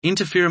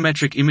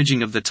Interferometric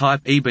imaging of the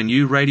type IIIb and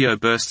U radio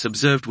bursts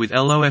observed with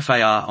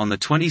LOFAR on the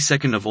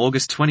 22nd of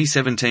August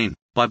 2017,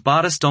 by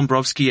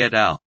Bartas-Dombrovský et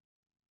al.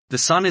 The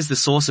Sun is the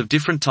source of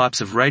different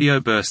types of radio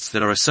bursts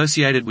that are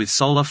associated with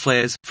solar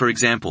flares, for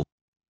example.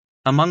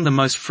 Among the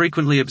most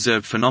frequently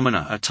observed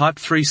phenomena are Type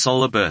 3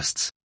 solar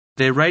bursts.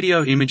 Their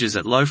radio images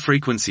at low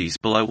frequencies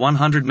below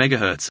 100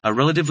 MHz are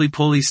relatively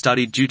poorly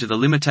studied due to the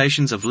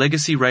limitations of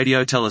legacy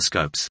radio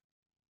telescopes.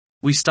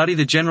 We study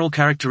the general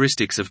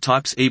characteristics of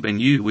types IIIb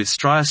and U with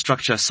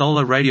stratostructure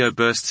solar radio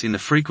bursts in the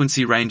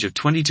frequency range of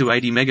 20 to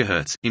 80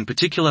 MHz, in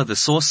particular the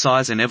source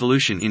size and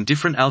evolution in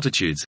different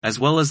altitudes, as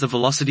well as the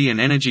velocity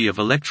and energy of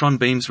electron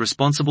beams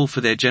responsible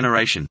for their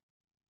generation.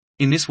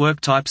 In this work,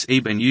 types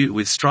IIIb and U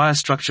with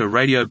stratostructure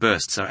radio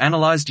bursts are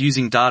analyzed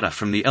using data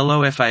from the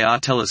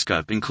LOFAR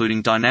telescope,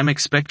 including dynamic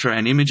spectra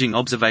and imaging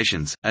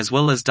observations, as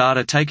well as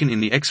data taken in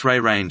the X-ray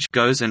range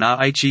 (GOES and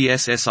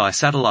RHESSI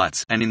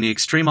satellites) and in the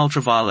extreme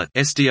ultraviolet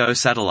 (SDO)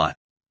 satellite.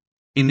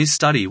 In this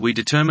study, we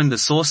determined the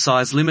source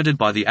size limited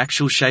by the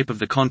actual shape of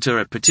the contour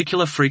at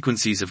particular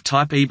frequencies of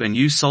type IIIb and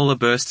U solar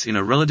bursts in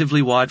a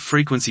relatively wide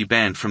frequency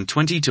band from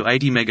 20 to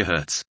 80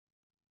 MHz.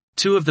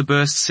 Two of the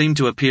bursts seem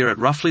to appear at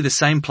roughly the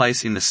same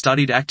place in the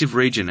studied active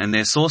region, and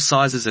their source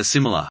sizes are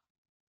similar.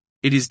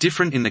 It is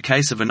different in the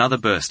case of another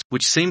burst,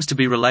 which seems to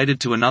be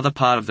related to another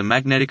part of the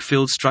magnetic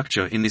field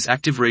structure in this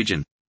active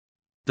region.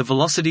 The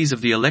velocities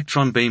of the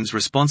electron beams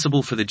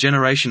responsible for the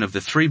generation of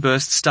the three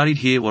bursts studied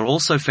here were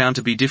also found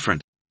to be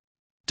different.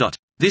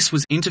 This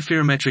was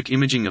interferometric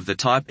imaging of the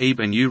type IIIb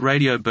and U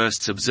radio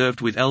bursts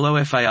observed with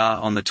LOFAR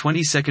on the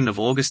 22nd of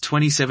August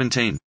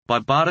 2017, by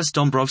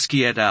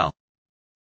Bartas-Dombrovský et al.